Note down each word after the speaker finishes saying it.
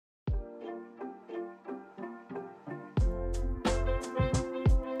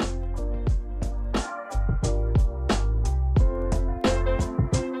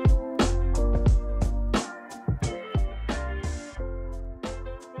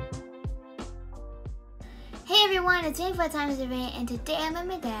everyone, it's 25 times a day, and today I'm with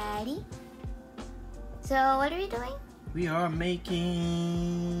my daddy. So what are we doing? We are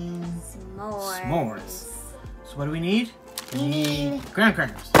making s'mores. S'mores. So what do we need? We need graham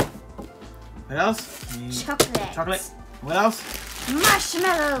crackers. What else? We need chocolate. chocolate. What else?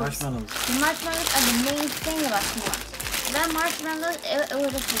 Marshmallows. Marshmallows. The marshmallows are the main thing about s'mores. Without marshmallows, it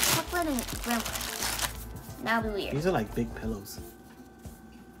would just be chocolate and graham crackers. That would be weird. These are like big pillows.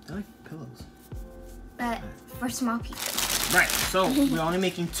 They're like pillows. But for small people. Right. So we're only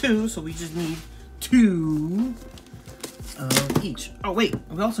making 2, so we just need 2 of each. Oh wait,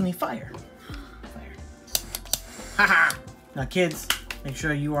 we also need fire. Fire. Haha. Now kids, make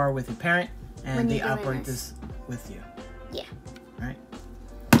sure you are with your parent and they operate this with you. Yeah. Right.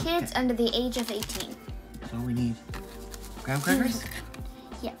 Kids under the age of 18. So we need graham crackers.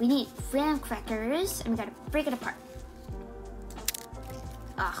 Yeah, we need graham crackers, and we gotta break it apart.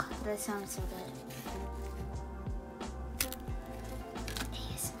 Oh, that sounds so good.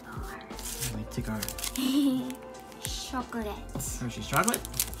 ASMR. We take our Chocolate. Hershey's chocolate.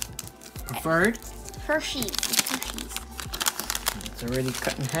 Preferred. Hershey's. It's Hershey's. It's already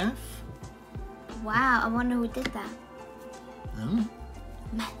cut in half. Wow, I wonder who did that. Oh.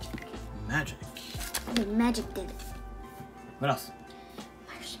 Magic. Magic. The magic did it. What else?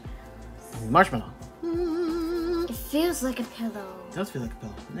 Marshmallows. Marshmallow. It feels like a pillow. It does feel like a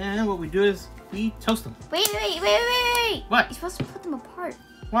pillow. Now what we do is we toast them. Wait. What? You're supposed to put them apart.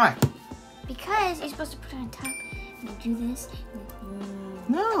 Why? Because you're supposed to put it on top and you do this.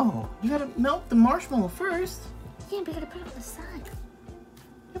 No, you gotta melt the marshmallow first. Yeah, but you gotta put it on the side.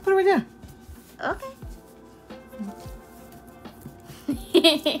 Yeah, put it right there. Okay.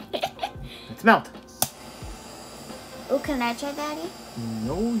 Let's melt. Oh, can I try, Daddy?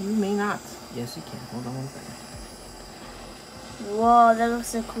 No, you may not. Yes, you can. Hold on one second. Whoa, that looks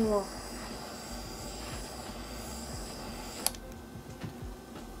so cool.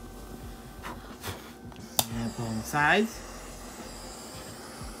 And put on the sides.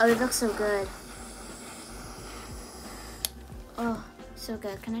 Oh, it looks so good. Oh, so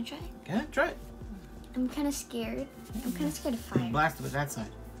good. Can I try? Okay, try it. I'm kind of scared. I'm kind of scared of fire. Blast it with that side.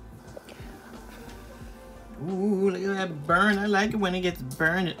 Ooh, look at that burn. I like it when it gets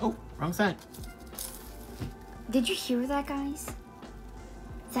burned. Oh, wrong side. Did you hear that, guys?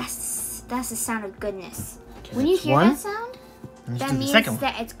 That's the sound of goodness. Okay, When you that's hear one. that sound, Let's that do the means second one.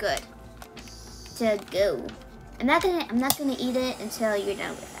 that it's good to go. I'm not gonna eat it until you're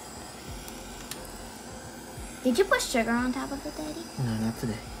done with it. Did you put sugar on top of it, Daddy? No, not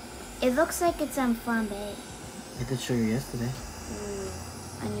today. It looks like it's flambe. I did sugar yesterday.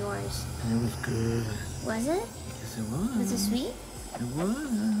 On yours. And it was good. Was it? Yes, it was. Was it sweet? It was.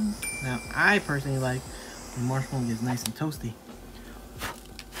 Now, I personally like when marshmallow gets nice and toasty.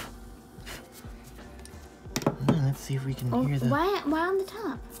 Let's see if we can Oh, hear the... why on the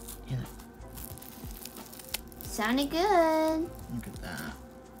top? Hear that. Sounded good. Look at that.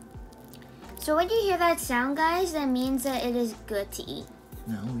 So when you hear that sound, guys, that means that it is good to eat.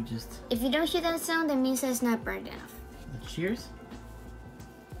 No, we just... If you don't hear that sound, that means that it's not burned enough. Cheers.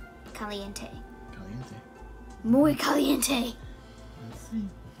 Caliente. Caliente. Muy caliente. Let's see.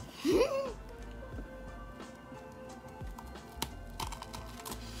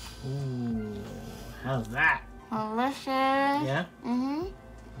 Ooh, how's that? Delicious. Yeah? Mm-hmm.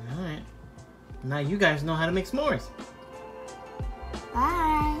 Alright. Now you guys know how to make s'mores. Bye.